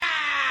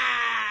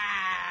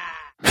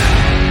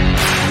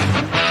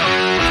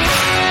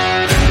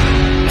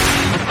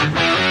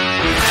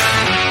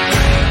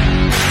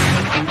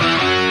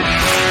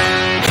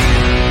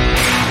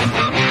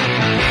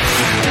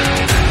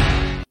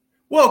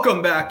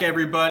Welcome back,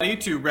 everybody,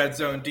 to Red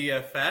Zone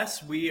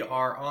DFS. We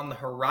are on the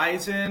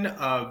horizon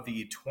of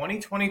the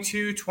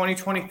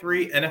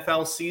 2022-2023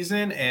 NFL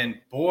season, and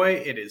boy,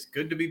 it is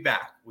good to be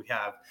back. We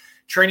have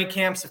training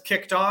camps have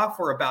kicked off.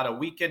 We're about a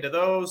week into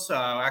those.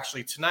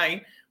 Actually,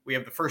 tonight, we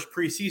have the first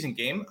preseason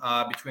game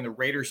between the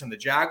Raiders and the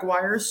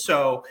Jaguars.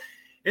 So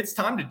it's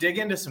time to dig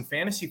into some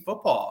fantasy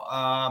football.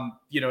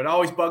 It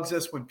always bugs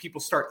us when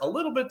people start a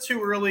little bit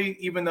too early,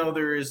 even though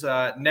there is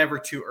never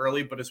too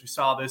early. But as we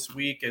saw this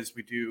week, as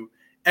we do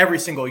every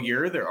single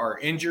year, there are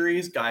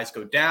injuries. Guys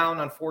go down,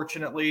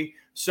 unfortunately.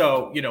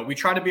 So, we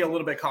try to be a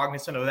little bit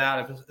cognizant of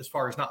that as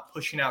far as not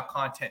pushing out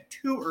content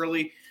too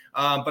early.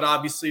 But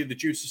obviously, the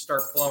juices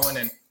start flowing,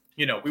 and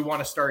we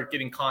want to start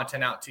getting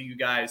content out to you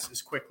guys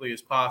as quickly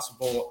as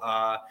possible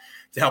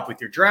to help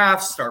with your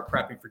drafts, start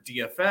prepping for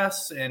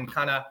DFS, and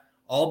kind of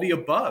all the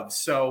above.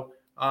 So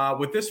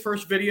with this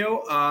first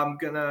video, I'm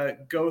going to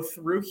go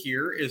through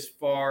here as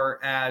far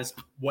as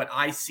what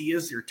I see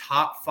as your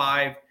top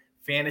 5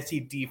 fantasy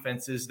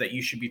defenses that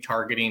you should be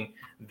targeting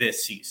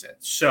this season.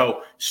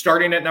 So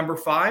starting at number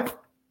 5,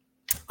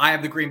 I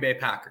have the Green Bay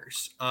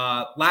Packers.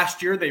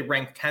 Last year, they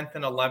ranked 10th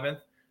and 11th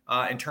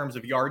in terms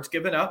of yards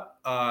given up.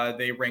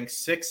 They ranked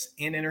 6th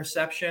in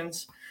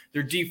interceptions.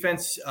 Their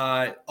defense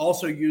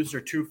also used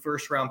their 2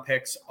 first-round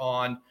picks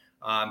on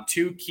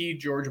 2 key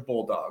Georgia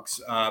Bulldogs,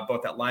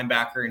 both at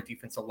linebacker and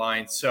defensive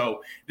line.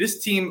 So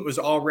this team was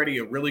already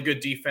a really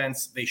good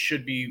defense. They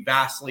should be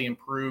vastly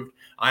improved.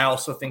 I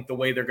also think the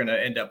way they're going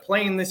to end up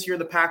playing this year,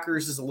 the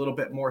Packers, is a little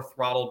bit more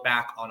throttled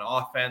back on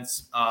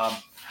offense.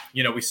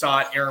 We saw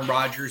it. Aaron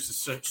Rodgers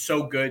is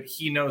so good.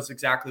 He knows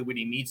exactly what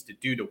he needs to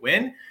do to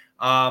win.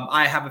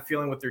 I have a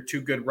feeling with their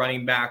 2 good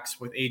running backs,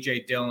 with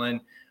A.J.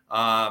 Dillon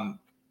and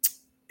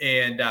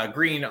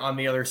Green on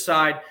the other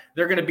side,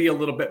 they're going to be a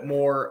little bit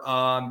more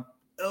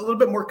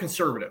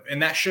conservative,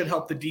 and that should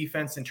help the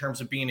defense in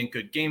terms of being in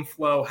good game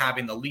flow,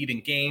 having the lead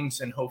in games,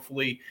 and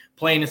hopefully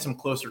playing in some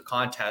closer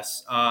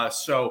contests.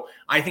 So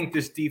I think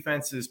this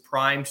defense is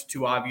primed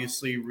to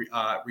obviously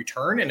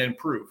return and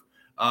improve.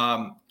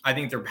 I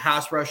think their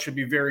pass rush should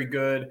be very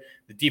good.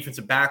 The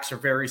defensive backs are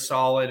very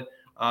solid.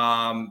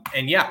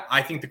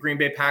 I think the Green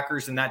Bay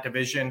Packers in that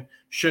division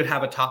should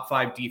have a top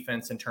 5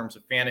 defense in terms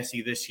of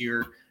fantasy this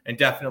year, and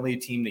definitely a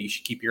team that you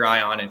should keep your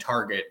eye on and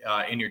target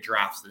in your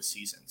drafts this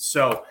season.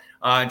 So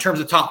in terms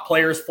of top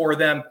players for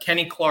them,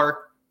 Kenny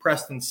Clark,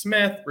 Preston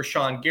Smith,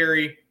 Rashawn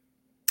Gary,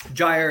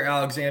 Jair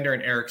Alexander,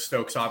 and Eric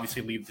Stokes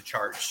obviously lead the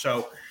charge.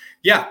 So,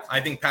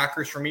 I think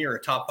Packers for me are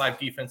a top 5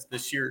 defense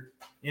this year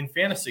in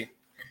fantasy.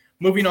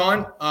 Moving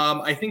on,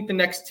 I think the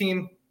next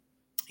team,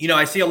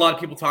 I see a lot of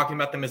people talking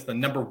about them as the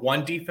number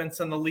 1 defense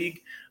in the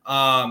league.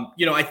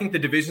 I think the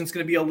division's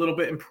going to be a little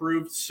bit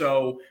improved.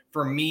 So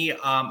for me,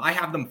 I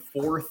have them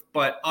 4th,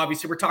 but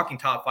obviously we're talking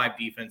top 5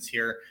 defense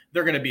here.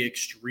 They're going to be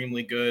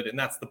extremely good, and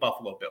that's the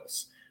Buffalo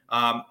Bills.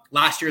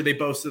 Last year, they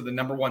boasted the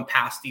number 1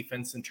 pass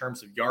defense in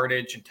terms of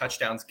yardage and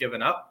touchdowns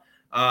given up.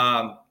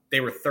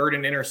 They were 3rd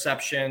in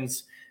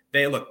interceptions.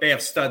 They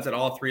have studs at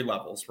all 3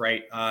 levels,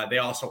 right? They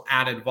also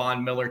added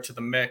Von Miller to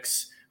the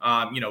mix.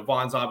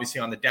 Von's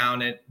obviously on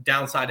the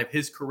downside of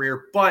his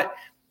career, but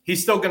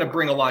he's still going to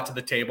bring a lot to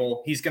the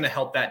table. He's going to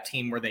help that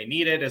team where they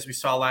need it, as we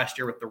saw last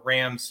year with the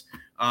Rams.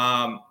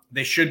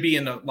 They should be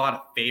in a lot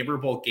of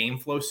favorable game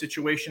flow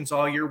situations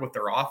all year with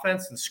their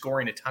offense and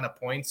scoring a ton of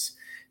points.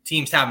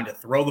 Teams having to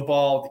throw the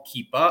ball to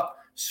keep up.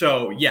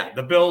 So,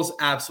 the Bills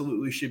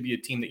absolutely should be a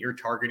team that you're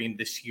targeting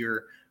this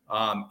year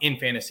in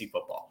fantasy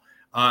football.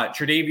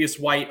 Tre'Davious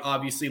White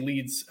obviously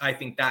leads, I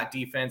think, that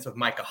defense with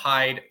Micah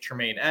Hyde,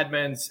 Tremaine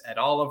Edmonds, Ed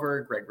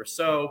Oliver, Greg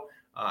Rousseau.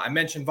 I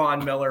mentioned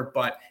Von Miller,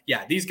 but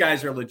these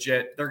guys are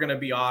legit. They're going to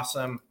be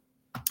awesome.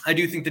 I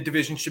do think the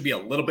division should be a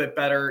little bit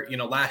better.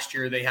 Last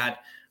year they had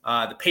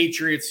the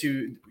Patriots,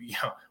 who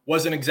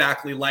wasn't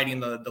exactly lighting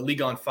the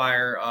league on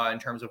fire in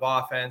terms of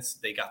offense.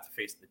 They got to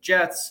face the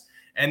Jets,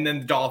 and then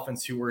the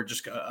Dolphins, who were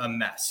just a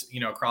mess,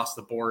 across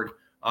the board,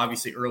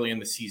 obviously early in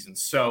the season.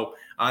 So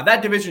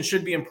that division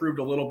should be improved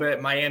a little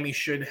bit. Miami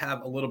should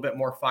have a little bit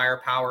more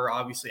firepower,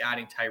 obviously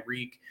adding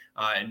Tyreek,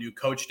 a new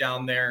coach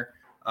down there.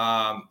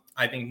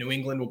 I think New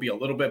England will be a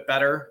little bit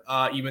better,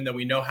 even though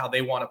we know how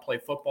they want to play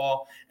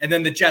football. And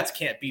then the Jets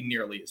can't be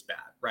nearly as bad,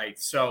 right?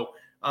 So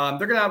they're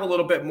going to have a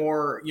little bit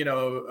more,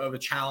 of a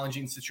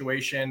challenging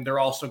situation. They're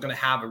also going to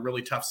have a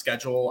really tough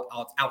schedule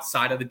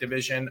outside of the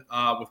division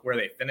with where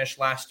they finished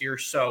last year.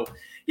 So,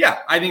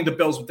 I think the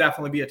Bills will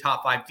definitely be a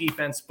top 5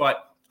 defense,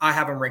 but I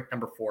have them ranked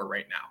number 4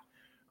 right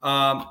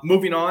now.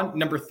 Moving on,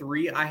 number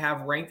 3 I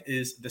have ranked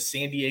is the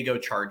San Diego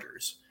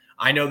Chargers.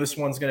 I know this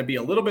one's going to be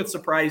a little bit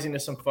surprising to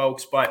some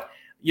folks, but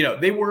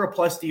they were a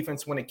plus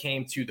defense when it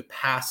came to the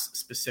pass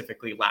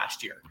specifically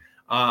last year.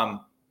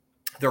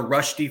 Their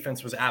rush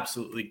defense was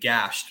absolutely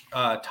gashed,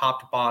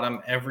 top to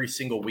bottom, every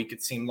single week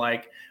it seemed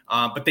like.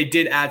 But they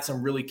did add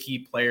some really key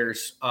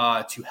players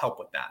to help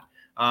with that.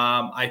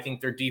 I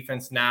think their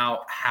defense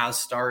now has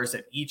stars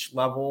at each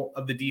level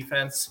of the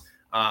defense.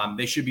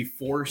 They should be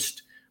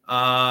forced,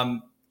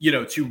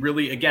 to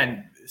really,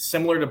 again,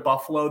 similar to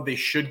Buffalo, they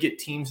should get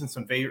teams in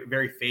some very,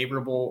 very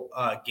favorable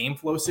game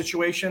flow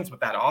situations with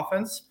that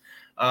offense.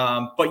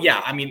 But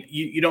yeah, I mean,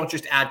 you don't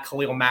just add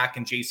Khalil Mack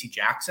and J.C.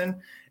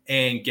 Jackson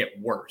and get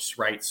worse,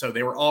 right? So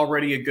they were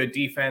already a good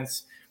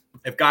defense.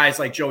 If guys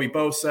like Joey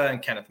Bosa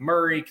and Kenneth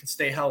Murray can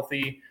stay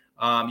healthy,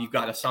 you've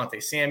got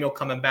Asante Samuel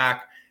coming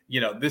back.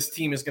 This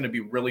team is going to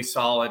be really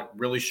solid,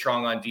 really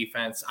strong on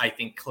defense. I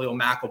think Khalil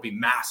Mack will be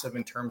massive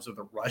in terms of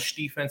the rush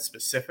defense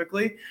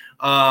specifically.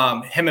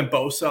 Him and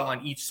Bosa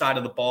on each side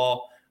of the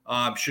ball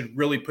should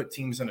really put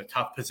teams in a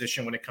tough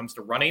position when it comes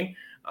to running.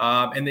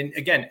 And then,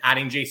 again,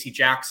 adding J.C.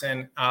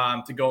 Jackson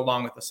to go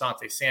along with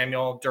Asante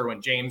Samuel,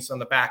 Derwin James on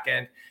the back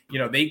end.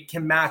 They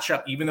can match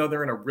up, even though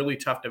they're in a really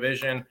tough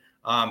division,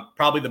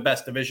 probably the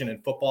best division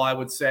in football, I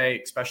would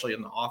say, especially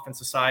on the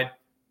offensive side.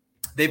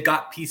 They've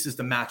got pieces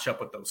to match up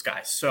with those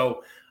guys.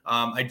 So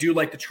I do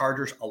like the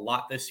Chargers a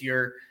lot this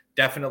year.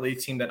 Definitely a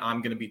team that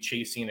I'm going to be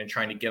chasing and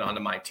trying to get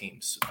onto my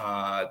teams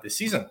this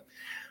season.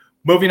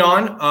 Moving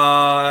on,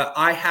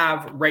 I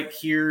have right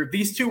here,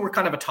 these two were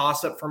kind of a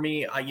toss-up for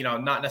me,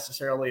 not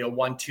necessarily a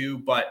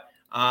 1-2, but,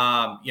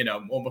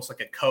 almost like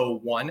a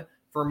co-1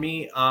 for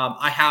me.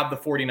 I have the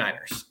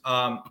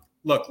 49ers.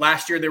 Look,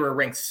 last year they were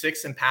ranked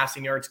 6th in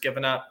passing yards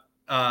given up,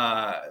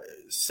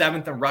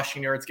 7th in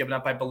rushing yards given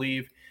up, I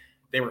believe.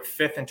 They were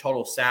 5th in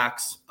total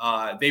sacks.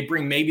 They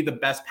bring maybe the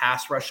best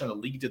pass rush in the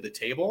league to the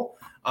table,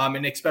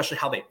 and especially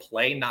how they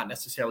play, not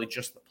necessarily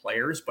just the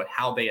players, but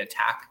how they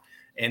attack.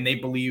 And they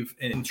believe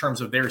in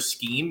terms of their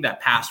scheme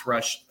that pass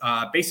rush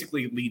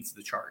basically leads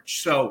the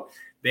charge. So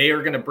they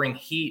are going to bring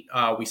heat.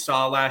 We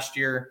saw last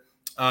year,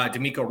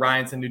 DeMeco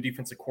Ryans, the new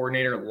defensive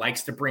coordinator,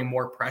 likes to bring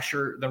more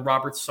pressure than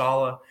Robert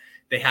Saleh.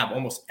 They have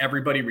almost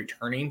everybody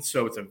returning.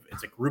 So it's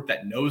a group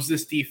that knows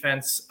this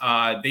defense.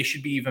 They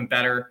should be even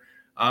better.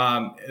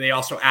 They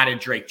also added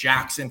Drake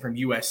Jackson from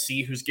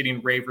USC, who's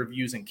getting rave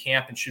reviews in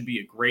camp and should be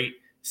a great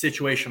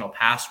situational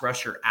pass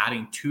rusher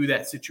adding to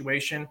that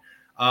situation,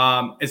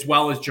 as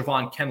well as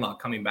Javon Kinlaw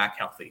coming back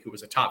healthy, who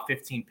was a top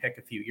 15 pick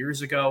a few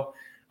years ago.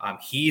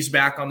 He's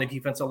back on the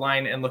defensive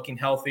line and looking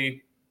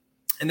healthy.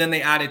 And then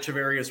they added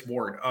Charvarius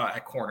Ward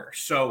at corner.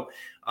 So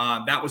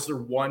that was their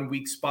one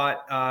weak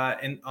spot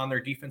on their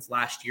defense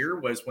last year,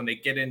 was when they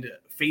get into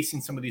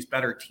facing some of these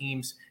better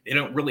teams, they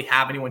don't really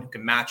have anyone who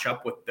can match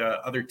up with the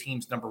other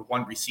team's number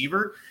one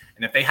receiver.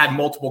 And if they had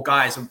multiple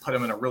guys, it would put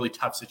them in a really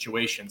tough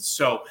situation.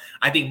 So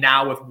I think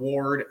now with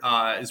Ward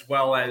as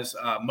well as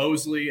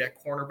Mosley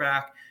at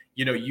cornerback,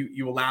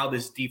 you allow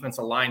this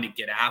defensive line to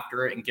get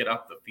after it and get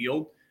up the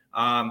field.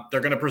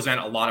 They're going to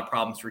present a lot of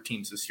problems for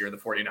teams this year, the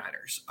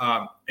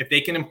 49ers. If they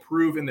can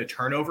improve in the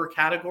turnover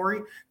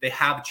category, they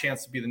have a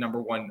chance to be the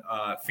number one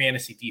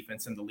fantasy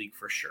defense in the league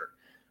for sure.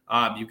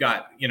 You've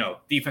got,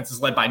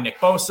 defenses led by Nick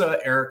Bosa,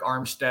 Eric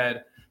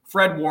Armstead,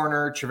 Fred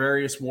Warner,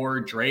 Charvarius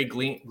Ward, Dre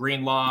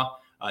Greenlaw,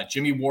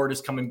 Jimmy Ward is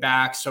coming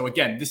back. So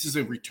again, this is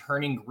a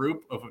returning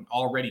group of an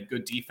already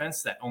good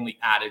defense that only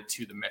added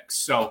to the mix.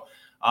 So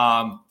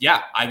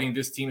I think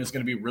this team is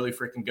going to be really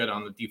freaking good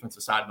on the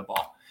defensive side of the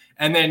ball.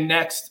 And then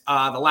next,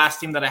 the last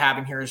team that I have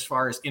in here as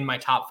far as in my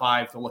top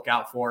 5 to look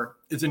out for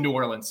is the New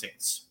Orleans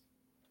Saints.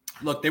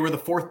 Look, they were the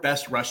 4th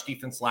best rush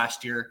defense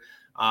last year.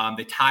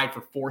 They tied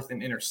for 4th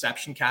in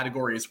interception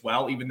category as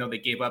well, even though they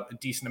gave up a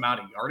decent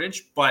amount of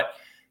yardage. But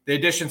the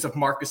additions of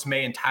Marcus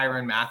May and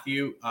Tyrann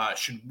Mathieu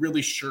should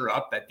really shore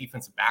up that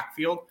defensive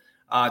backfield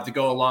to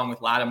go along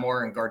with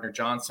Lattimore and Gardner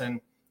Johnson.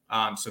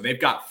 So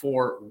they've got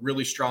 4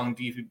 really strong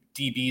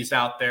DBs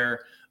out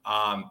there.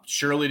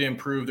 Surely to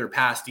improve their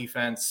pass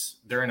defense.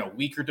 They're in a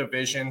weaker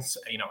divisions,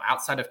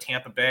 outside of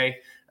Tampa Bay.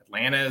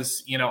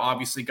 Atlanta's,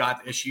 obviously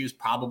got issues,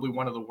 probably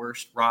one of the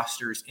worst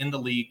rosters in the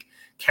league.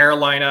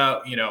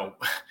 Carolina,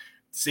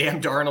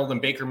 Sam Darnold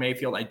and Baker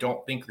Mayfield, I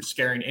don't think are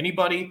scaring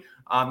anybody,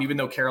 even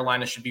though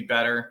Carolina should be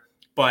better.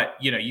 But,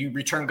 you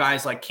return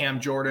guys like Cam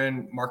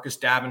Jordan, Marcus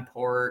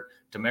Davenport,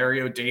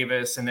 Demario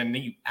Davis, and then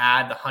you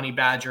add the Honey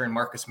Badger and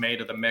Marcus May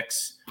to the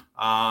mix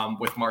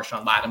with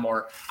Marshawn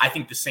Lattimore. I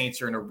think the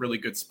Saints are in a really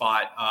good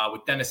spot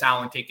with Dennis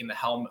Allen taking the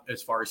helm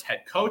as far as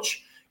head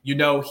coach. He's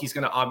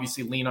going to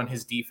obviously lean on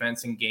his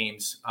defense in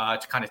games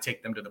to kind of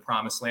take them to the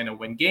promised land and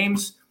win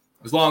games.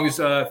 As long as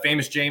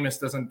famous Jameis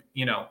doesn't,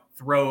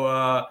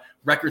 throw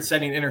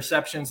record-setting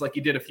interceptions like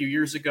he did a few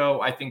years ago,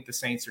 I think the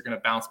Saints are going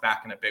to bounce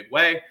back in a big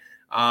way,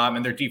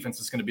 and their defense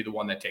is going to be the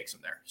one that takes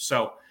them there.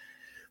 So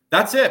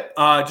that's it.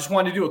 Just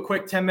wanted to do a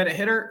quick 10-minute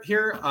hitter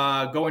here,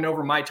 going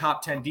over my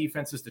top 10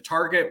 defenses to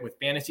target with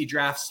fantasy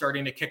drafts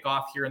starting to kick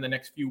off here in the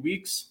next few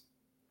weeks.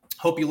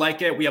 Hope you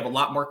like it. We have a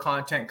lot more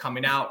content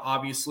coming out,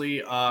 obviously,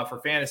 for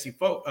fantasy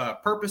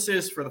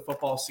purposes for the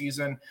football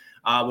season.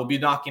 We'll be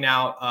knocking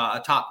out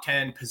a top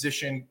 10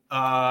 position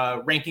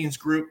rankings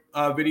group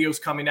videos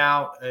coming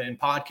out in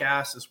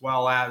podcasts, as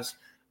well as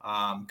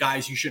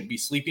guys you shouldn't be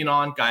sleeping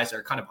on, guys that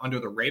are kind of under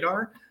the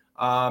radar.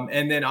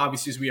 And then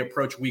obviously as we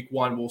approach week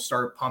 1, we'll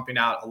start pumping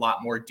out a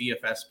lot more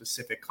DFS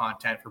specific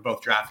content for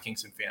both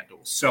DraftKings and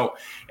FanDuel. So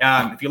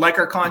if you like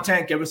our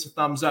content, give us a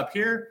thumbs up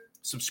here,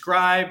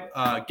 subscribe,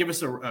 give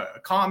us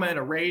a comment,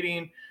 a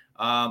rating.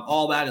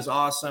 All that is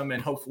awesome.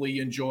 And hopefully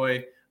you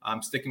enjoy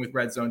I'm sticking with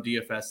Red Zone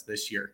DFS this year.